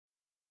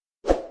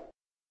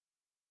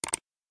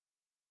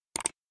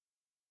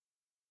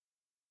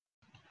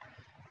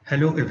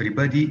Hello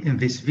everybody, in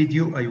this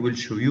video I will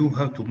show you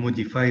how to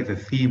modify the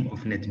theme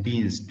of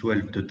Netbeans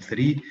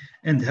 12.3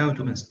 and how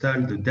to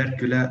install the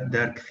Dracula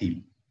dark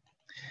theme.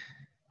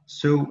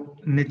 So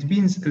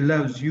Netbeans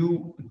allows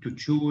you to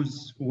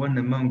choose one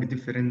among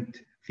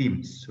different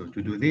themes. So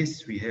to do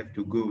this we have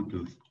to go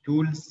to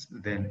Tools,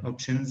 then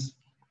Options,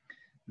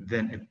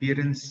 then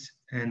Appearance,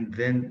 and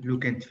then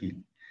Look and Feel.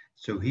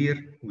 So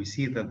here we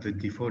see that the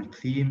default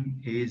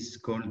theme is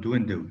called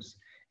Windows.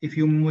 If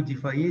you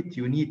modify it,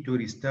 you need to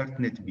restart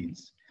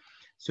Netbeans.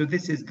 So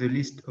this is the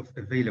list of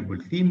available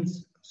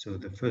themes. So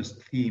the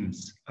first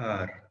themes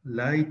are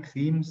light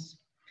themes,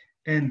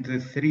 and the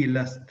three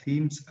last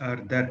themes are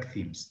dark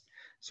themes.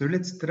 So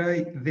let's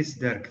try this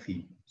dark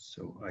theme.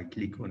 So I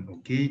click on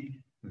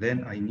OK,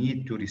 then I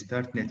need to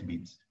restart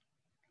Netbeans.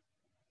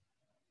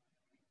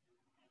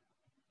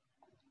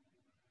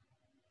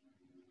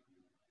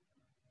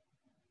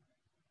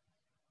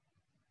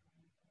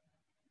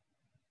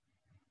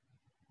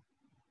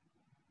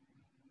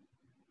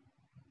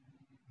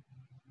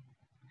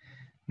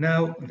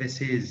 Now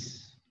this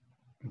is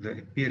the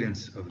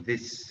appearance of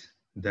this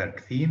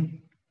dark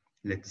theme.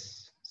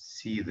 Let's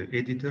see the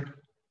editor.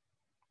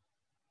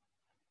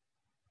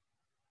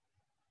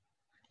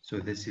 So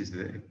this is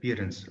the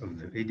appearance of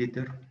the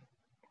editor.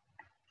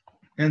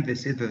 And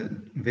this is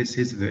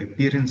the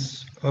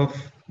appearance of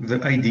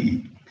the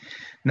IDE.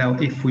 Now,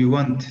 if we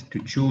want to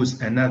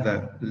choose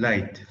another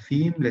light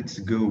theme, let's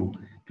go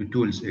to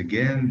Tools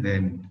again,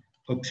 then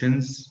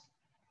Options,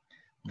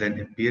 then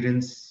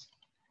Appearance.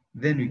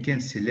 Then we can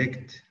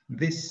select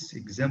this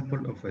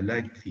example of a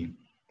light theme,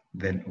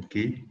 then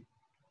OK.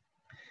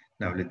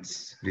 Now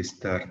let's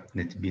restart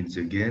Netbeans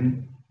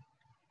again.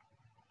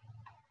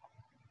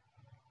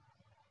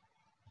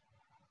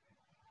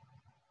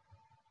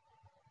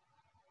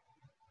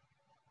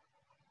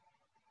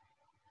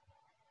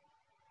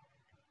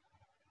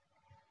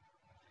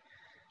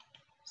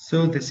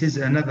 So this is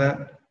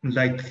another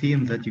light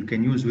theme that you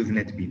can use with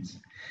Netbeans.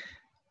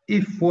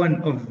 If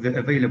one of the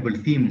available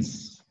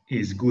themes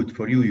is good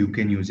for you, you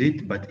can use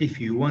it. But if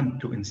you want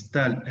to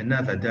install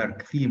another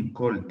dark theme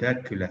called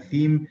Dracula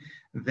theme,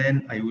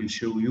 then I will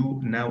show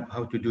you now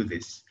how to do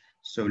this.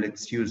 So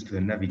let's use the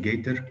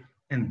navigator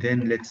and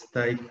then let's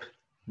type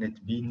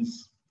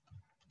Netbeans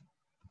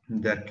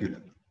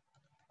Dracula.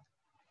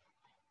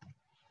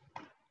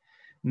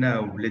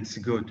 Now let's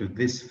go to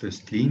this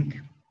first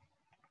link.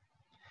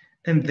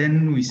 And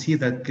then we see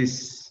that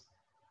this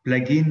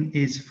plugin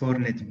is for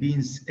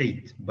Netbeans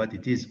 8, but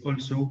it is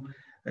also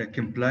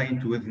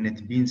compliant with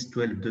Netbeans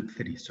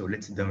 12.3. So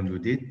let's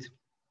download it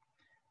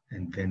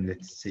and then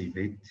let's save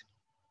it.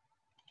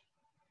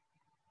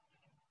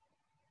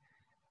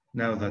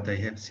 Now that I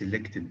have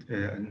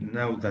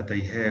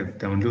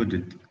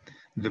downloaded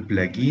the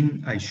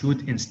plugin, I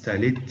should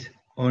install it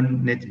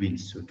on Netbeans.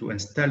 So to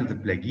install the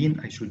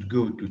plugin, I should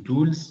go to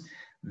Tools,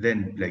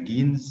 then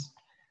Plugins,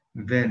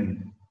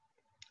 then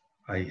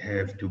I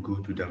have to go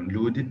to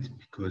download it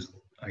because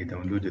I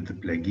downloaded the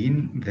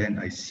plugin, then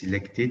I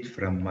select it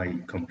from my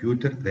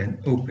computer,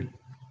 then open.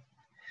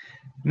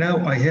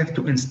 Now I have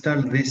to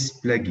install this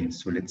plugin.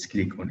 So let's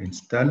click on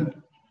install.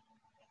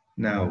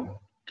 Now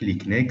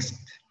click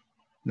next.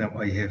 Now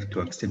I have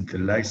to accept the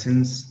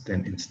license,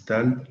 then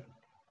install,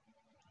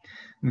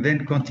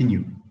 then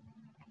continue.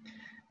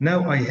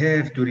 Now I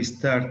have to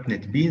restart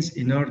Netbeans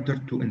in order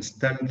to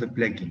install the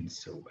plugin.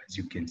 So as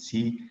you can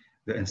see,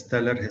 the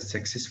installer has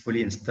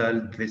successfully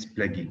installed this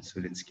plugin.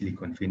 So let's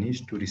click on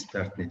Finish to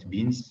restart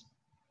Netbeans.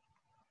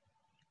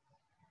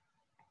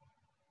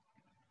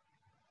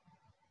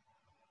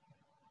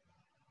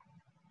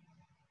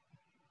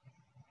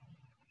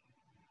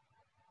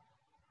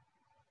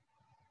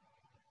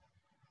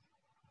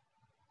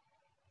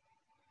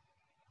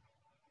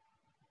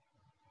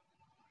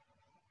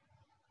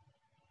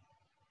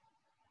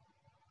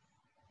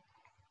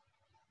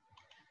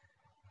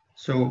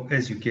 So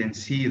as you can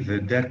see, the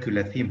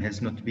Dracula theme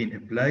has not been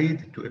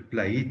applied. To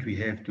apply it, we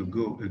have to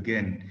go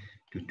again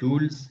to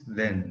Tools,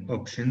 then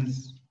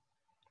Options,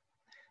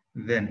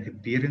 then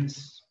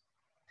Appearance,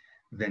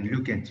 then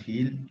Look and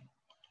Feel.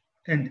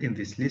 And in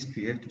this list,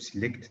 we have to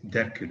select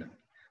Dracula.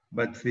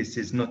 But this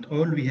is not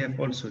all. We have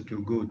also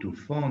to go to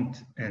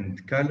Font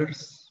and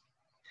Colors.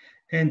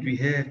 And we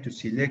have to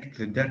select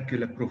the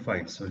Dracula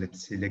profile. So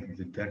let's select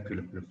the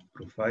Dracula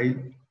profile.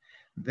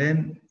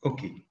 Then,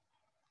 OK.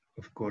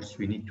 Of course,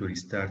 we need to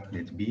restart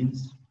Netbeans.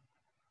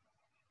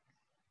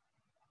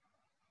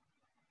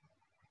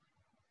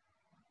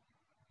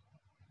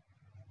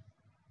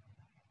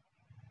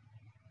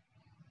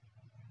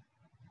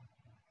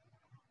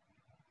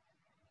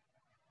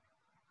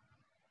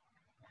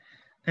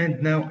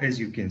 And now, as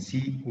you can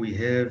see, we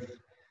have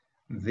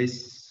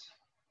this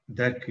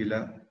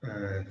Dracula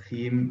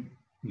theme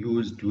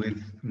used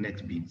with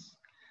Netbeans.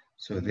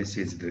 So this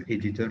is the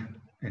editor.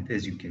 And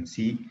as you can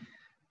see,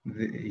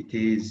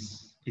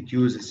 it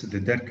uses the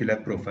Dracula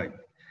profile.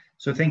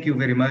 So thank you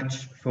very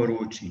much for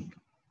watching.